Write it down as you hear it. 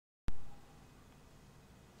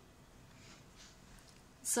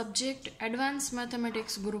Subject advance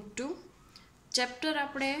mathematics group 2 chapter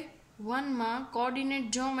આપણે 1 માં coordinate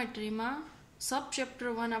જ્યોમેટ્રીમાં સબ chapter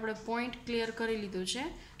 1 આપણે પોઈન્ટ ક્લિયર કરી લીધું છે.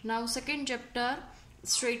 નાઉ second chapter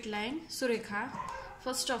straight line Surekha.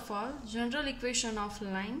 First of all general equation of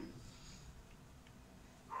line.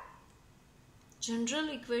 General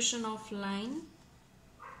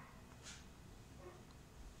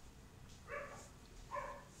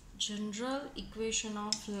equation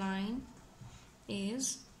of line is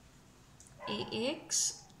ax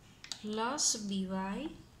plus by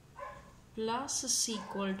plus c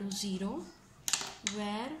equal to 0,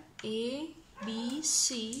 where a, b, c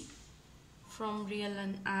from real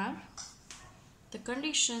and r. The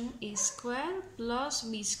condition is square plus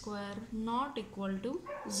b square not equal to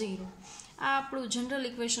 0. આ આપણું general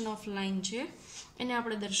equation of line છે. એને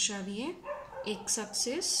આપણે દર્શાવીએ x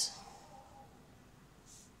axis,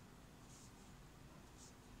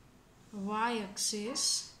 y axis,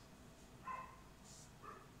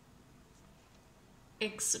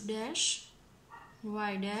 x dash, y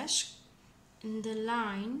dash, and the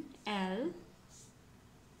line L,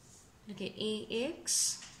 okay, ax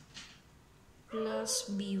plus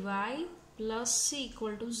by plus c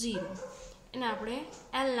equal to 0. એને આપણે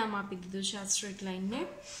L નામ આપી દીધું છે આ સ્ટ્રેટ લાઇનને,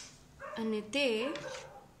 અને તે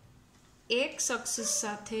એક્સ એક્સિસ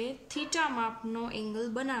સાથે થીટા માપનો એંગલ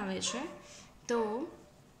બનાવે છે. તો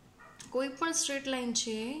કોઈ પણ સ્ટ્રેટ લાઇન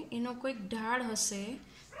છે એનો કોઈક ઢાળ હશે,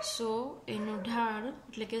 સો એનો ઢાળ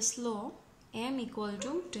એટલે કે slope m equal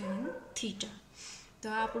to tan theta. તો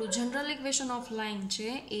આ આપણું જનરલ ઇક્વેશન ઓફ લાઇન છે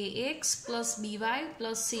ax plus by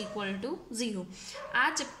plus c equal to 0. આ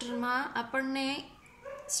ચેપ્ટરમાં આપણને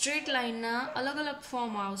સ્ટ્રેટ લાઇનના અલગ અલગ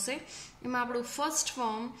ફોર્મ આવશે. એમાં આપણું ફર્સ્ટ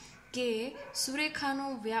ફોર્મ કે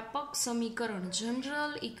સુરેખાનું વ્યાપક સમીકરણ,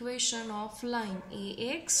 general equation of line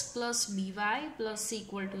ax plus by plus c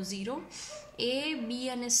equal to 0. a, b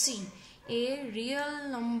અને c એ રિયલ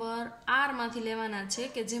નંબર આરમાંથી લેવાના છે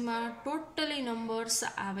કે જેમાં ટોટલી નંબર્સ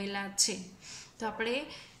આવેલા છે. તો આપણે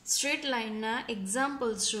સ્ટ્રેટ લાઇનના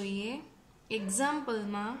એક્ઝામ્પલ્સ જોઈએ.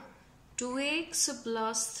 એક્ઝામ્પલમાં 2x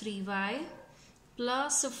plus 3y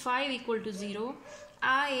plus 5 equal to 0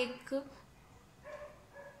 આ એક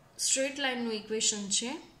સ્ટ્રેટ લાઇનનું ઇક્વેશન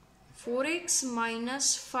છે. 4x minus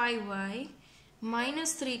 5y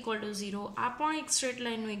minus 3 equal to 0 આ પણ એક સ્ટ્રેટ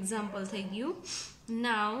લાઇનનું એક્ઝામ્પલ થઈ ગયું.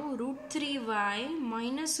 નાવ √3y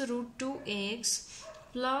minus √2x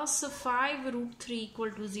plus 5 √3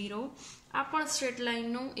 equal to 0 આ પણ સ્ટ્રેટ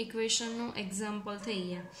લાઇનનું ઇક્વેશનનું એક્ઝામ્પલ થઈ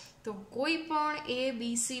ગયા. તો કોઈ પણ a, b,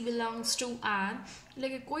 c belongs to r, એટલે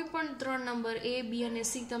કે કોઈ પણ ત્રણ નંબર a, b અને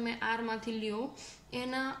c તમે આરમાંથી લ્યો,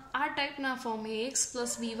 એના આ ટાઈપના form ax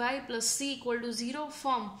plus by plus c equal to 0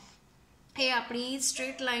 form એ આપણી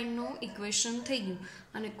સ્ટ્રેટ લાઇનનું ઇક્વેશન થઈ ગયું.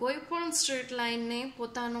 અને કોઈ પણ સ્ટ્રેટ લાઇનને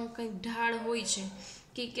પોતાનો કંઈક ઢાળ હોય છે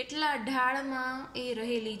કે કેટલા ઢાળમાં એ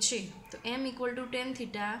રહેલી છે, તો m equal to tan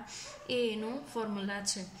theta એ એનું ફોર્મ્યુલા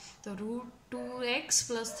છે. તો √2x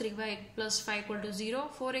plus 3y plus 5 equal to 0,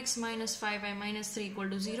 4x minus 5y minus 3 equal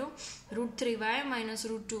to 0, √3y minus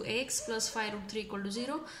 √2x plus 5 √3 equal to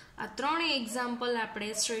 0. આ ત્રણેય એક્ઝામ્પલ આપણે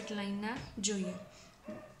સ્ટ્રેટ લાઇનના જોઈએ.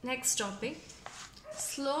 Next topic,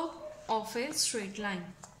 slope of a straight line.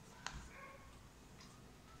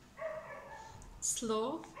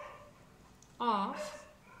 Slope of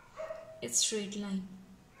a straight line.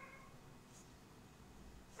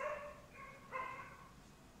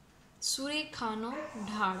 સુરેખાનો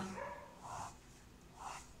ઢાળ.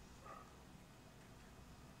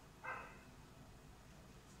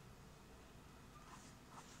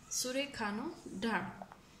 સુરેખાનો ઢાળ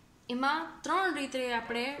એમાં ત્રણ રીતે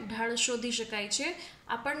આપણે ઢાળ શોધી શકાય છે.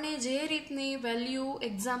 આપણને જે રીતની વેલ્યુ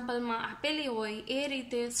એક્ઝામ્પલમાં આપેલી હોય એ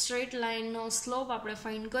રીતે સ્ટ્રેટ લાઇનનો સ્લોપ આપણે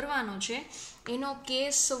ફાઇન્ડ કરવાનો છે. એનો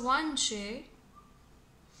કેસ 1 છે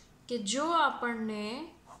કે જો આપણને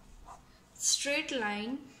સ્ટ્રેટ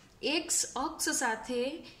લાઇન એક્સ અક્ષ સાથે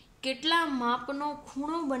કેટલા માપનો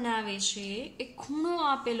ખૂણો બનાવે છે એ ખૂણો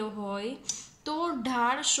આપેલો હોય તો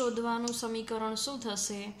ઢાળ શોધવાનું સમીકરણ શું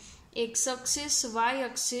થશે? એક્સ એક્સિસ, વાય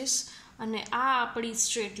એક્સિસ અને આ આપણી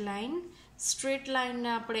સ્ટ્રેટ લાઇન. સ્ટ્રેટ લાઇનને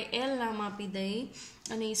આપણે એલ નામ આપી દઈએ,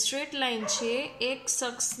 અને સ્ટ્રેટ લાઇન છે એક્સ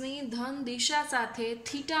અક્ષની ધન દિશા સાથે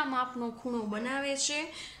થીટા માપનો ખૂણો બનાવે છે.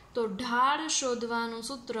 તો ઢાળ શોધવાનું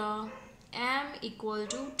સૂત્ર m equal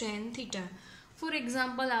to tan theta. For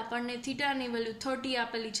example આપણને થીટાની વેલ્યુ 30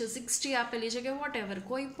 આપેલી છે, 60 આપેલી છે કે વોટ એવર,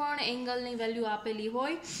 કોઈ પણ એંગલની વેલ્યુ આપેલી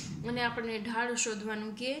હોય અને આપણને ઢાળ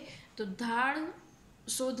શોધવાનું કહે તો ઢાળ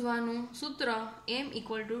શોધવાનું સૂત્ર m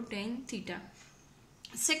equal to tan theta.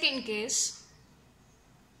 Second case,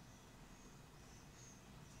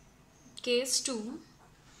 case 2,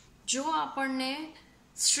 જો આપણને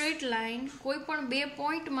સ્ટ્રેટ લાઇન કોઈ પણ બે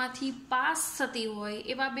પોઈન્ટમાંથી પાસ થતી હોય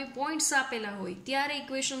એવા બે પોઈન્ટ્સ આપેલા હોય ત્યારે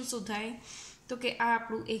ઇક્વેશન શું થાય તો કે આ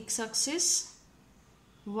આપણું x axis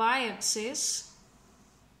Y axis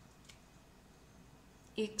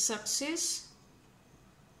x axis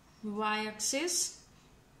Y axis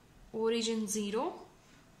origin 0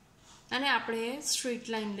 અને આપણે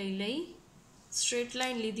સ્ટ્રેટ લાઇન લઈ સ્ટ્રેટ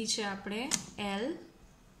લાઇન લીધી છે આપણે એલ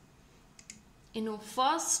એનો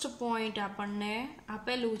ફર્સ્ટ પોઈન્ટ આપણને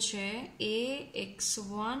આપેલું છે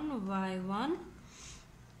ax1 y1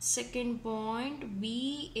 second point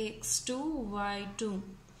bx2 y2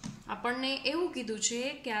 આપણને એવું કીધું છે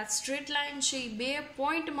કે આ સ્ટ્રેટ લાઇન છે એ બે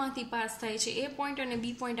પોઈન્ટમાંથી પાસ થાય છે એ પોઈન્ટ અને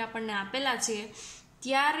બી પોઈન્ટ આપણને આપેલા છે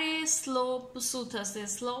ત્યારે સ્લોપ શું થશે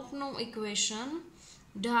સ્લોપનું ઇક્વેશન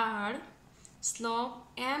ઢાળ સ્લોપ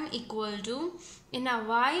m ઇક્વલ ટુ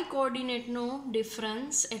એના y કોઓર્ડિનેટનો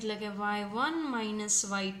ડિફરન્સ એટલે કે y1 minus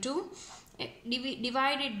y2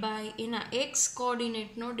 divided by એના x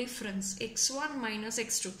કોઓર્ડિનેટનો difference x1 minus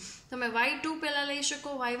x2 તમે y2 પહેલાં લઈ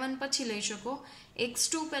શકો y1 પછી લઈ શકો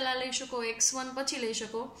x2 પહેલાં લઈ શકો x1 પછી લઈ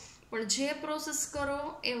શકો પણ જે પ્રોસેસ કરો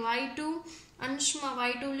એ y2 અંશમાં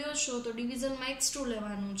y2 લ્યો છો તો ડિવિઝનમાં x2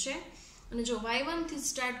 લેવાનું છે અને જો y1 થી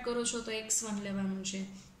સ્ટાર્ટ કરો છો તો x1 લેવાનું છે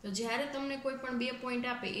તો જ્યારે તમને કોઈ પણ બે પોઈન્ટ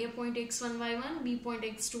આપે એ પોઈન્ટ x1 y1 બી પોઈન્ટ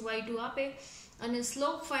x2 y2 આપે અને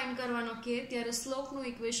સ્લોપ ફાઇન્ડ કરવાનો કહે ત્યારે સ્લોપનું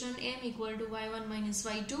equation m equal to y1 minus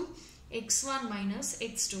y2 x1 minus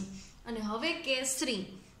x2 અને હવે કેસ 3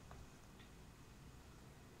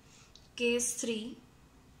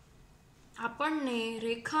 આપણને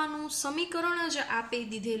રેખાનું સમીકરણ જ આપી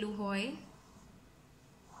દીધેલું હોય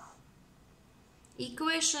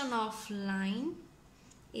equation of line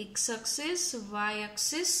x axis y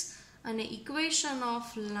axis અને equation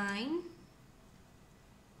of line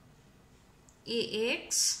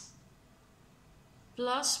ax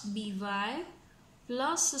plus by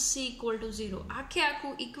plus c equal to 0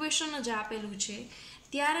 આખું ઇક્વેશન જ આપેલું છે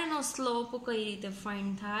ત્યારેનો સ્લોપ કઈ રીતે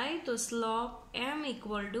ફાઇન્ડ થાય તો slope m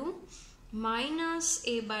equal to minus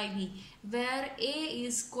a by b where a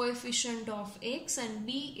is coefficient of x and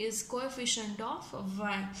b is coefficient of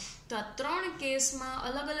y તો આ ત્રણ કેસમાં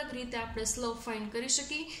અલગ અલગ રીતે આપણે સ્લોપ ફાઇન્ડ કરી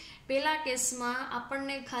શકીએ પહેલા કેસમાં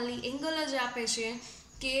આપણને ખાલી એંગલ જ આપે છે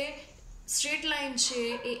કે સ્ટ્રેટ લાઇન છે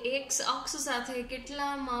એ x અક્ષ સાથે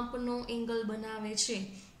કેટલા માપનો એંગલ બનાવે છે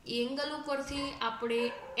એ એંગલ ઉપરથી આપણે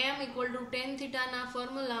m equal to tan થીટાના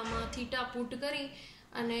ફોર્મ્યુલામાં theta put કરી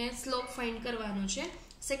અને સ્લોપ ફાઇન્ડ કરવાનો છે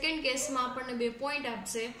સેકન્ડ કેસમાં આપણને બે પોઈન્ટ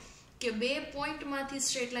આપશે કે બે પોઈન્ટમાંથી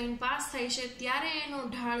સ્ટ્રેટ લાઇન પાસ થાય છે ત્યારે એનો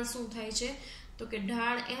ઢાળ શું થાય છે તો કે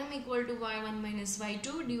ઢાળ m equal to y1 minus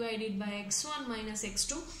y2 divided by x1 minus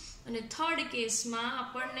x2 અને થર્ડ કેસમાં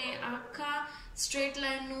આપણને આખા સ્ટ્રેટ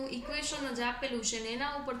લાઇનનું ઇક્વેશન જ આપેલું છે અને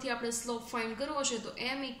એના ઉપરથી આપણે સ્લોપ ફાઇન્ડ કરવો છે તો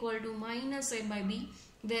m equal to minus a by b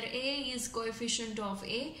where a is coefficient of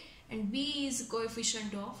a and b is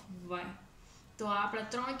coefficient of y તો આપણા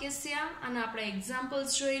ત્રણ કેસ થયા અને આપણે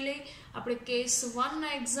એક્ઝામ્પલ્સ જોઈ લઈ આપણે કેસ 1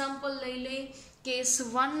 ના એક્ઝામ્પલ લઈ લઈ કેસ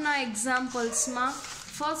 1 ના એક્ઝામ્પલ્સમાં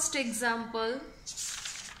first example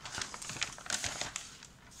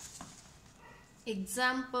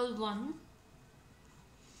example 1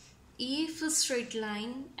 if straight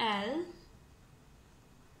line L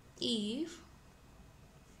if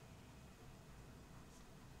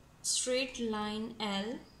straight line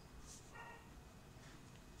L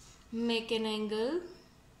make an angle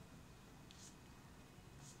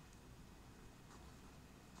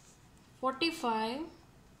 (45)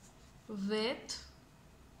 with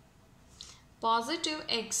positive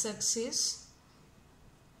x-axis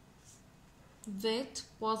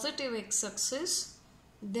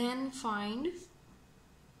then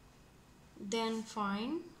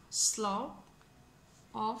find slope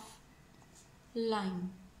of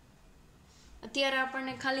line અત્યારે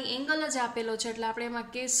આપણને ખાલી એંગલ જ આપેલો છે એટલે આપણે એમાં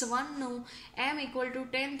કેસ 1 નું m equal to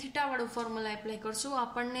tan theta વાળું ફોર્મ્યુલા એપ્લાય કરશું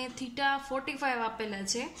આપણને થીટા 45 આપેલા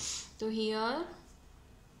છે તો here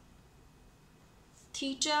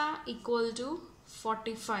theta equal to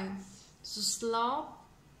 45 so slope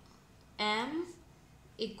m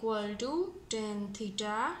equal to tan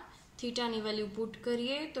theta theta ની વેલ્યુ પુટ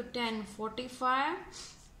કરીએ તો tan 45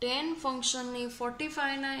 tan ફંક્શનની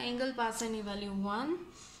 45 ના એંગલ પાસેની વેલ્યુ 1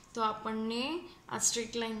 તો આપણને આ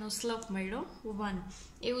સ્ટ્રેટ લાઇનનો સ્લોપ મળ્યો 1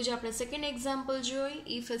 એવું જ આપણે સેકન્ડ એક્ઝામ્પલ જોઈ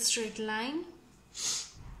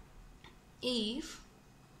if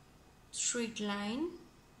straight line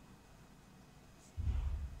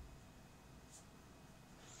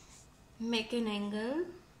make an angle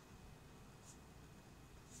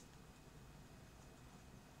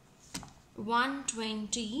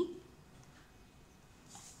 (120)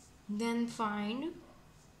 then find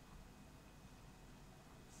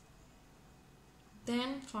then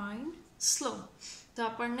find slope. તો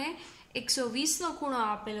આપણને 120 નો ખૂણો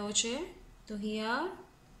આપેલો છે, તો here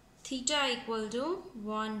theta equal to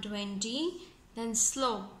 120, then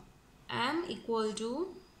slope m equal to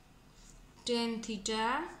tan theta,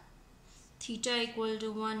 theta equal to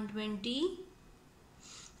 120.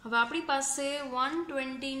 હવે આપણી પાસે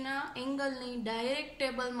 120 ના એંગલની ડાયરેક્ટ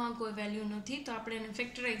ટેબલમાં કોઈ વેલ્યુ નથી, તો આપણે એને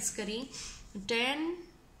ફેક્ટરાઇઝ કરી tan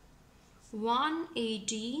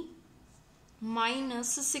 180 minus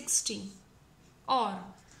 60 or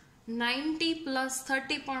 90 plus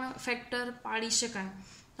 30 પણ ફેક્ટર પાડી શકાય.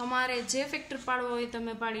 તમારે જે ફેક્ટર પાડવો હોય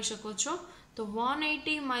તમે પાડી શકો છો. તો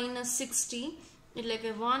 180 minus 60 એટલે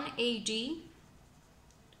કે 180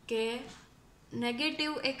 કે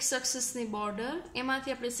નેગેટિવ એક્સ એક્સિસની બોર્ડર,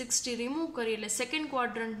 એમાંથી આપણે 60 રિમૂવ કરીએ એટલે સેકન્ડ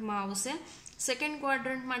ક્વાડ્રન્ટમાં આવશે. સેકન્ડ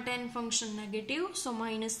ક્વાડ્રન્ટમાં tan ફંક્શન નેગેટિવ, સો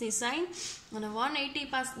માઇનસની સાઇન, અને 180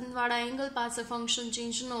 વાળા એંગલ પાસે ફંક્શન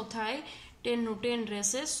ચેન્જ ન થાય, 10 નું 10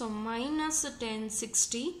 રહેશે, સો માઇનસ tan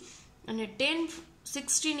 60, અને tan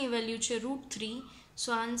 60 ની વેલ્યુ છે √3, સો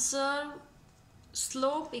answer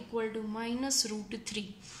slope equal to minus √3.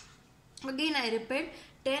 Again I repeat,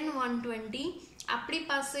 tan 120 આપણી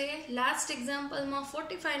પાસે લાસ્ટ એક્ઝામ્પલમાં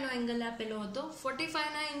 45 નો એંગલ આપેલો હતો. 45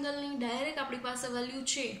 ના એંગલની ડાયરેક્ટ આપણી પાસે વેલ્યુ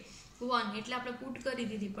છે 1, એટલે આપણે પુટ કરી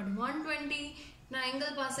દીધી, પણ 120 ના એંગલ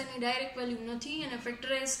પાસેની ડાયરેક્ટ વેલ્યુ નથી, અને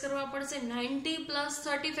ફેક્ટરાઇઝ કરવા પડશે. 90 પ્લસ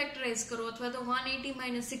 30 ફેક્ટરાઇઝ કરો, અથવા તો 180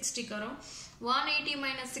 માઇનસ 60 કરો. 180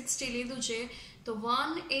 માઇનસ 60 લીધું છે, તો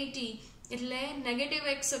 180 એટલે નેગેટિવ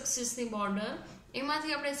એક્સ એક્સિસની બોર્ડર,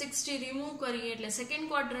 એમાંથી આપણે 60 રિમૂવ કરીએ એટલે સેકન્ડ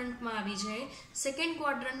ક્વાડ્રન્ટમાં આવી જાય. સેકન્ડ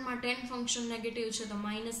ક્વાડ્રન્ટમાં tan ફંક્શન નેગેટિવ છે, તો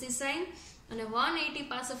માઇનસની સાઇન, અને 180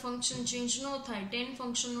 પાસે ફંક્શન ચેન્જ ન થાય, tan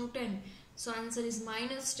ફંક્શનનું 10, સો આન્સર ઇઝ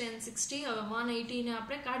માઇનસ tan 60. હવે 180 ને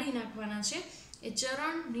આપણે કાઢી નાખવાના છે. એ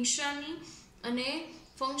ચરણ, નિશાની અને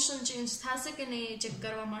ફંક્શન ચેન્જ થશે કે નહીં એ ચેક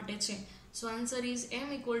કરવા માટે છે. સો answer is m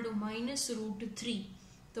equal to minus √3.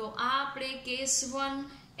 તો આ આપણે case 1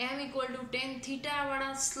 m equal to tan theta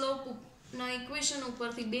વાળા સ્લોપ ના ઇક્વેશન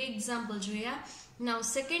ઉપરથી બે એક્ઝામ્પલ જોયા. નાઉ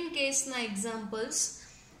સેકન્ડ કેસના examples.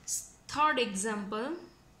 Third example,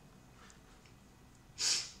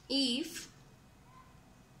 if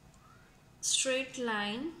straight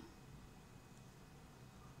line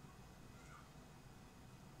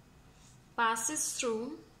passes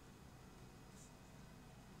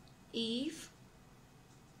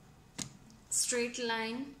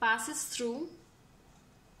through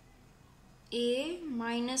a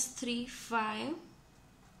minus 3 5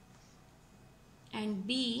 and b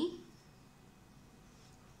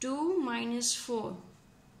 2 minus 4,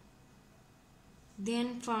 then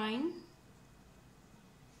find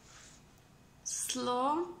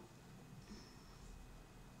slope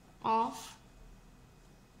of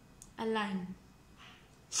a line.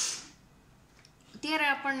 અત્યારે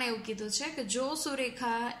આપણને એવું કીધું છે કે જો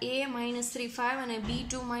સુરેખા a -3 5 અને b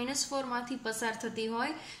 2 -4 માંથી પસાર થતી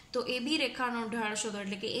હોય તો ab રેખાનો ઢાળ શોધો,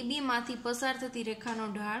 એટલે કે ab માંથી પસાર થતી રેખાનો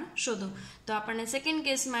ઢાળ શોધો. તો આપણને સેકન્ડ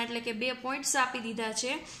કેસમાં એટલે કે બે પોઈન્ટ્સ આપી દીધા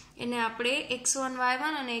છે, એને આપણે x1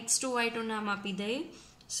 y1 અને x2 y2 નામ આપી દઈએ.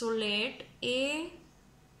 So let a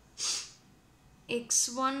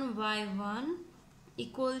x1 y1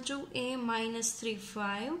 equal to a -3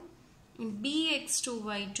 5 and b x2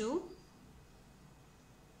 y2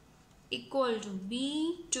 equal to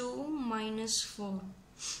b2 minus 4,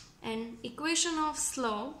 and equation of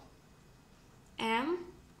slope m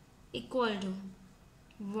equal to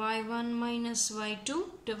y1 minus y2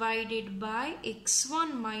 divided by x1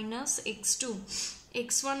 minus x2.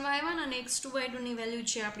 x1 y1 and x2 y2 ની value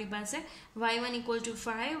છે આપણી પાસે. y1 equal to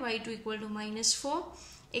 5, y2 equal to -4,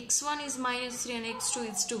 x1 is -3 and x2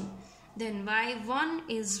 is 2. Then y1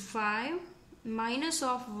 is 5 minus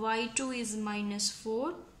of y2 is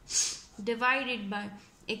 -4 divided by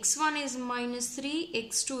x1 is -3,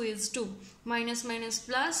 x2 is 2. Minus minus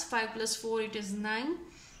plus, 5 plus 4 it is 9.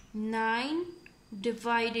 9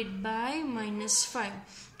 divided by -5.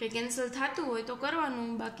 તો cancel થતું હોય તો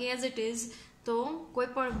કરવાનું, બાકી as it is. તો કોઈ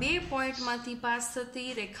પણ બે પોઈન્ટમાંથી પાસ થતી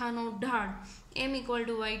રેખાનો ઢાળ m equal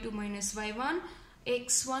to y2 minus y1,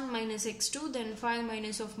 x1 minus x2, then 5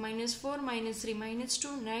 minus of -4, -3,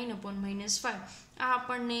 -2, 9 upon -5. આ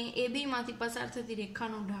આપણને AB માંથી પસાર થતી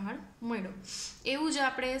રેખાનો ઢાળ મળ્યો. એવું જ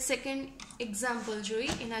આપણે સેકન્ડ એક્ઝામ્પલ જોઈ,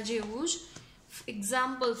 એના જેવું જ.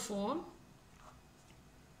 Example 4,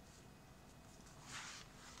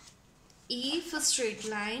 if a straight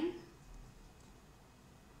line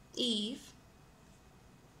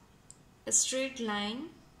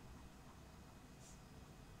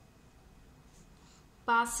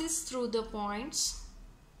passes through the points,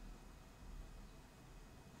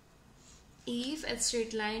 if a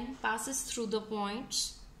straight line passes through the points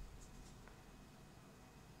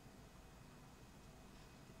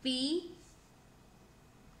p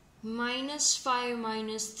 -5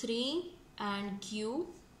 -3 and q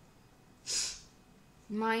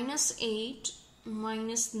 -8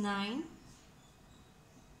 -9.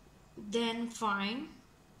 Then find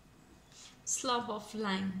slope of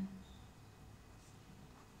line.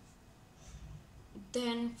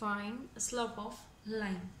 Then find slope of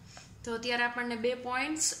line. તો અત્યારે આપણને બે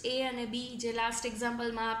points A અને B જે last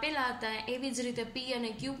એક્ઝામ્પલમાં આપેલા હતા એવી જ રીતે P અને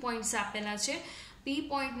Q પોઈન્ટ્સ આપેલા છે. P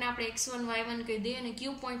પોઈન્ટને આપણે x1 y1 કહી દઈએ અને Q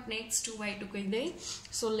પોઈન્ટને x2 y2 કહી દઈએ.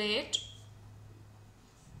 So let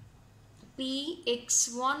P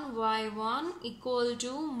x1 y1 equal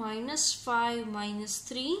to -5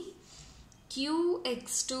 -3, Q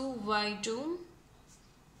x2 y2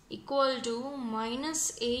 equal to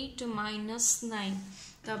 -8 -9.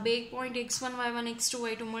 તો બે point x1 y1 x2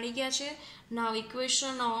 y2 મળી ગયા છે. નાવ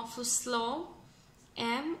equation of slope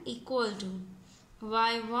m equal to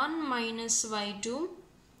y1 minus y2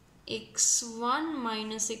 x1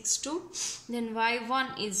 minus x2. Then y1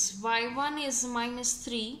 is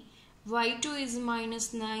 -3, y2 is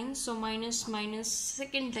 -9, so minus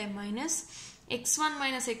second time minus x1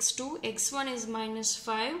 minus x2, x1 is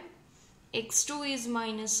 -5, x2 is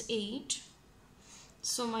 -8,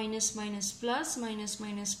 so minus plus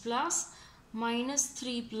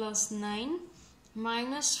 -3 plus 9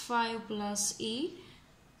 -5 plus 8,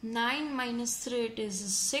 9 minus 3 it is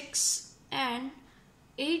 6 and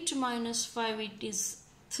 8 minus 5 it is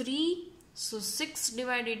 3, so 6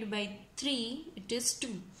 divided by 3 it is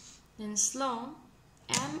 2. Then slope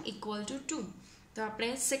m equal to 2. તો આપણે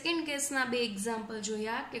second કેસના બે example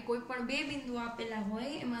જોયા કે કોઈ પણ બે બિંદુ આપેલા હોય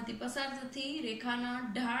એમાંથી પસાર થતી રેખાના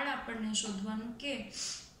ઢાળ આપણને શોધવાનું કે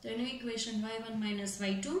તો એનું equation y1 minus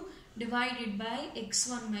y2 divided by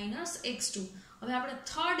x1 minus x2. હવે આપણે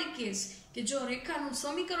થર્ડ કેસ કે જો રેખાનું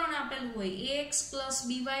સમીકરણ આપેલું હોય ax plus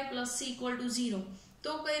by plus c equal to 0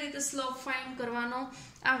 તો કઈ રીતે સ્લોપ ફાઇન્ડ કરવાનો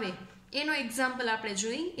આવે એનો એક્ઝામ્પલ આપણે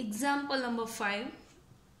જોઈ. Example number 5.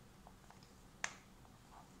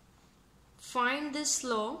 Find the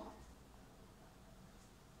slope.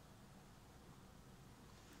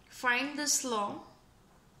 Find the slope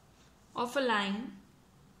of a line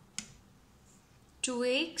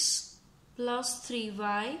 2x plus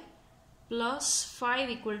 3y plus 5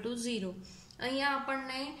 equal to 0. અહીંયા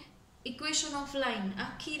આપણને ઇક્વેશન ઓફ લાઇન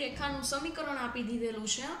આખી રેખાનું સમીકરણ આપી દીધેલું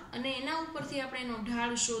છે અને એના ઉપરથી આપણે એનો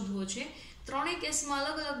ઢાળ શોધવો છે. ત્રણેય કેસમાં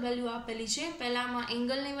અલગ અલગ વેલ્યુ આપેલી છે. પહેલામાં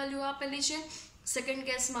એંગલની વેલ્યુ આપેલી છે, સેકન્ડ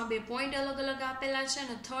કેસમાં બે પોઈન્ટ અલગ અલગ આપેલા છે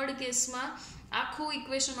અને થર્ડ કેસમાં આખું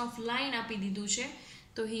ઇક્વેશન ઓફ લાઇન આપી દીધું છે.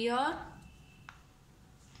 તો here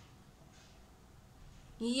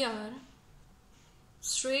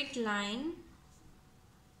straight line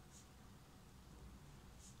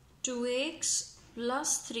 2x plus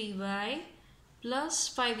 3y plus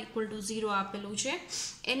 5 equal to 0 આપેલું છે.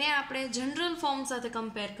 એને આપણે જનરલ ફોર્મ સાથે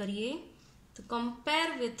કમ્પેર કરીએ તો compare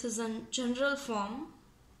with general form.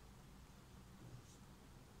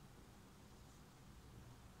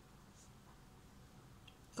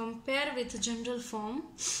 Compare with general form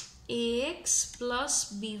ax plus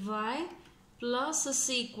by plus c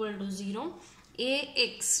equal to 0.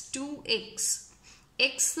 ax 2x,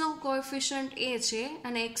 x no coefficient a છે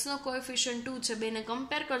અને x નો coefficient 2 છે. બેને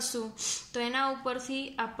કમ્પેર કરશું તો એના ઉપરથી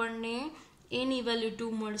આપણને a ની વેલ્યુ 2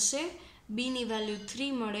 મળશે, b ની વેલ્યુ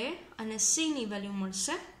 3 મળે અને c ની વેલ્યુ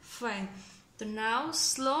મળશે 5. તો નાવ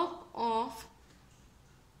slope of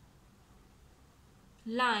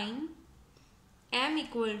line m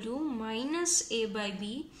equal to minus a by b.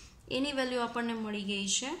 Any value આપણને મળી ગઈ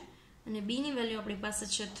છે અને b ની વેલ્યુ આપણી પાસે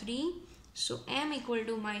છે 3, so m equal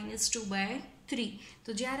to -2 by 3. તો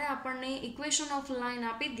જ્યારે આપણને ઇક્વેશન ઓફ લાઇન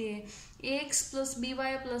આપી દે ax plus by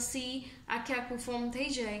plus c આખું ફોર્મ થઈ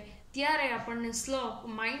જાય ત્યારે આપણને સ્લોપ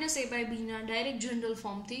 -a by b ના ડાયરેક્ટ જનરલ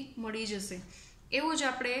ફોર્મથી મળી જશે. એવું જ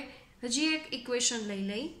આપણે હજી એક ઇક્વેશન લઈ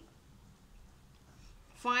લઈ.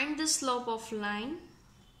 Find the slope of line.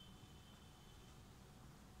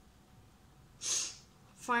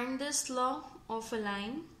 Find the slope of a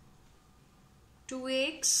line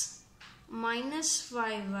 2x minus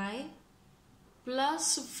 5y plus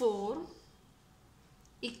 4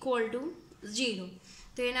 equal to 0.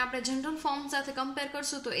 તો એને આપણે જનરલ ફોર્મ સાથે કમ્પેર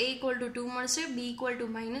કરશું તો a equal to 2 મળશે, b equal to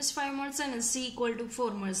 -5 મળશે અને c equal to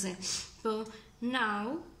 4 મળશે. તો now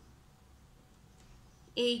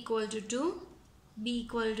a equal to 2, b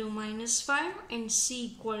equal to -5 and c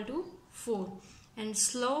equal to 4 and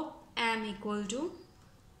slope m equal to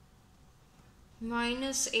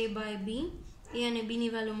 -a by b. a અને b ની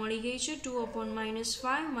value મળી ગઈ છે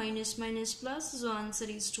 2/-5 minus plus, so answer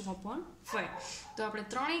is 2/5. તો આપણે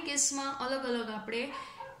ત્રણેય કેસમાં અલગ અલગ આપણે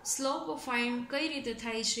સ્લોપ ફાઇન્ડ કઈ રીતે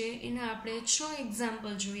થાય છે એના આપણે 6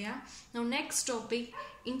 એક્ઝામ્પલ જોયા. નાઉ next topic,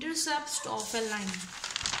 intercept of A line,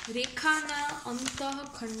 રેખાના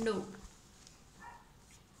અંતઃખંડો.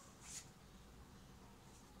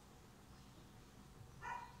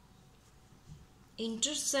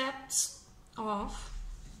 ઇન્ટરસેપ્ટ્સ ઓફ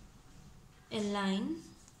એ લાઇન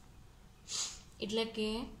એટલે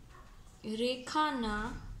કે રેખાના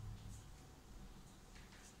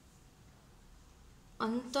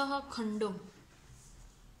અંતઃખંડો.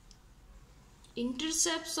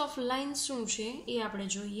 ઇન્ટરસેપ્ટ્સ ઓફ લાઇન શું છે એ આપણે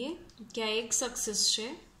જોઈએ કે આ એક્સ એક્સિસ છે,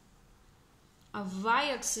 આ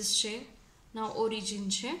વાય એક્સિસ છે, ના ઓરિજિન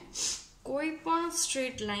છે. કોઈ પણ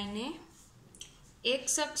સ્ટ્રેટ લાઇને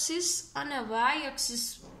એક્સ એક્સિસ અને વાય એક્સિસ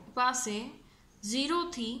પાસે 0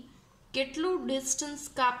 થી કેટલું ડિસ્ટન્સ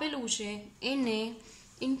કાપેલું છે એને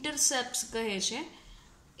ઇન્ટરસેપ્ટ્સ કહે છે.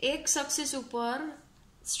 એક્સ એક્સિસ ઉપર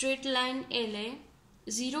સ્ટ્રેટ લાઇન એલે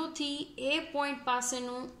 0 થી એ પોઈન્ટ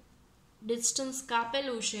પાસેનું ડિસ્ટન્સ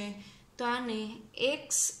કાપેલું છે તો આને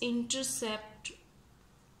એક્સ ઇન્ટરસેપ્ટ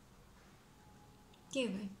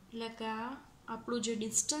કહેવાય. એટલે કે આ આપણું જે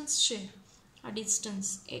ડિસ્ટન્સ છે, આ ડિસ્ટન્સ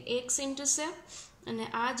એ એક્સ ઇન્ટરસેપ્ટ, અને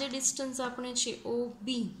આ જે ડિસ્ટન્સ આપણે છે ઓ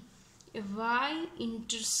બી એ વાય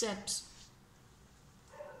ઇન્ટરસેપ્ટ.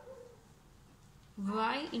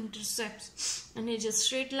 વાય ઇન્ટરસેપ્ટ અને જે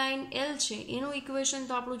સ્ટ્રેટ લાઇન એલ છે એનું ઇક્વેશન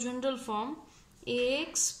તો આપણું general form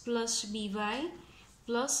ax plus by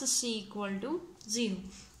plus c equal to 0.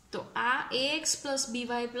 તો આ ax plus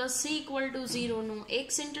by plus c equal to 0નું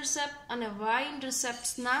x intercept અને Y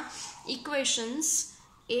ઇન્ટરસેપ્ટ્સના equations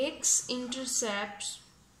x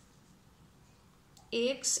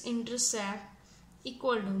intercept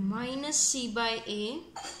equal to minus c by a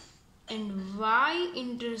and y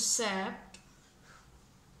intercept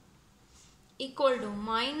equal to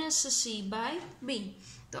minus c by b.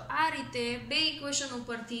 તો આ રીતે બે equation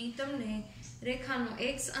ઉપરથી તમને રેખાનો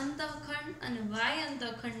x અંતઃખંડ અને y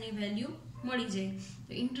અંતઃખંડની વેલ્યુ મળી જાય.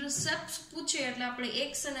 તો ઇન્ટરસેપ્ટ પૂછે એટલે આપણે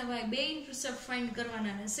x અને y બે ઇન્ટરસેપ્ટ ફાઇન્ડ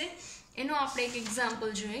કરવાના રહેશે. એનો આપણે એક એક્ઝામ્પલ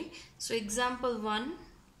જોઈએ. સો example 1,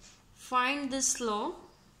 find the slope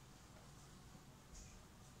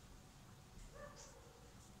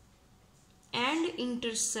and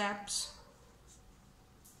intercepts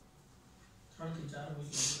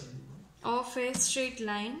of a straight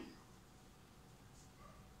line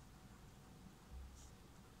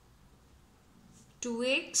to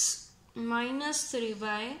x minus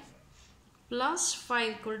 3y plus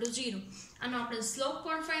 5 equal to 0. આનો આપણે સ્લોપ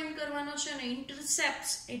પણ ફાઇન્ડ કરવાનો છે અને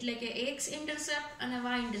ઇન્ટરસેપ્ટ્સ એટલે કે x ઇન્ટરસેપ્ટ અને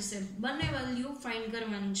y ઇન્ટરસેપ્ટ બંને વેલ્યુ ફાઇન્ડ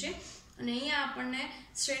કરવાની છે. અને અહીંયા આપણને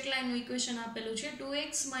સ્ટ્રેટ લાઇનનું ઇક્વેશન આપેલું છે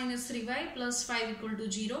 2x minus 3y plus 5 equal to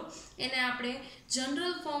 0. એને આપણે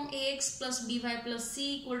general form ax plus by plus c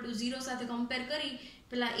equal to 0 સાથે કમ્પેર કરી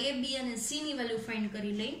પેલા a, b અને c ની વેલ્યુ ફાઇન્ડ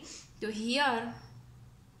કરી લઈ. તો here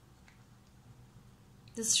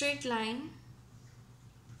the straight line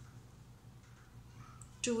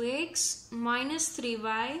 2x minus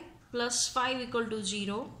 3y plus 5 equal to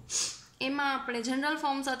 0. એમાં આપણે જનરલ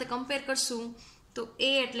ફોર્મ સાથે કમ્પેર કરશું તો a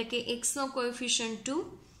એટલે કે x નો કોએફિશિયન્ટ 2,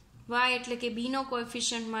 y એટલે કે b નો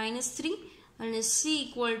કોએફિશિયન્ટ -3 અને c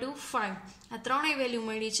ઇક્વલ ટુ 5. આ ત્રણેય વેલ્યુ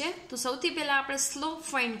મળી છે. તો સૌથી પહેલા આપણે સ્લોપ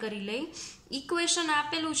ફાઇન્ડ કરી લઈ. ઇક્વેશન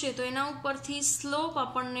આપેલું છે તો એના ઉપરથી સ્લોપ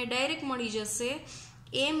આપણને ડાયરેક્ટ મળી જશે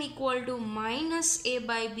m equal to -a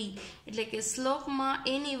by b. એટલે કે સ્લોપમાં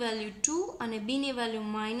a ની વેલ્યુ 2 અને b ની વેલ્યુ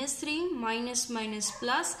 -3 માઇનસ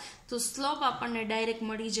પ્લસ, તો સ્લોપ આપણને ડાયરેક્ટ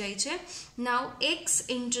મળી જાય છે. નાઉ x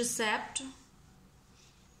intercept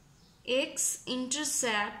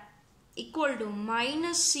equal to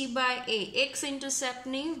minus c by a. x intercept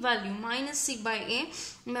ની value minus c by a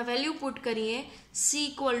માં વેલ્યુ પુટ કરીએ, c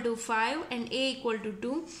equal to 5 and a equal to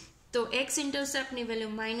 2. તો x intercept ની value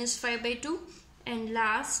 -5/2 and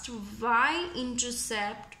last y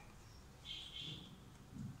intercept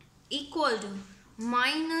equal to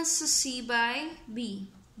minus c by b.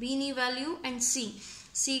 b ની value and c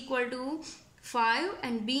equal to 5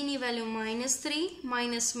 and b ની value -3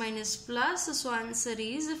 minus plus, so answer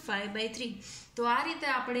is 5/3. તો આ રીતે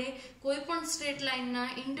આપણે કોઈ પણ સ્ટ્રેટ લાઇનના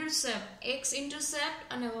ઇન્ટરસેપ્ટ x ઇન્ટરસેપ્ટ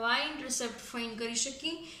અને y ઇન્ટરસેપ્ટ ફાઇન્ડ કરી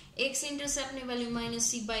શકીએ. x ઇન્ટરસેપ્ટની value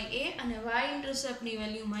 -c by a અને y ઇન્ટરસેપ્ટની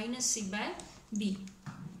value -c by b.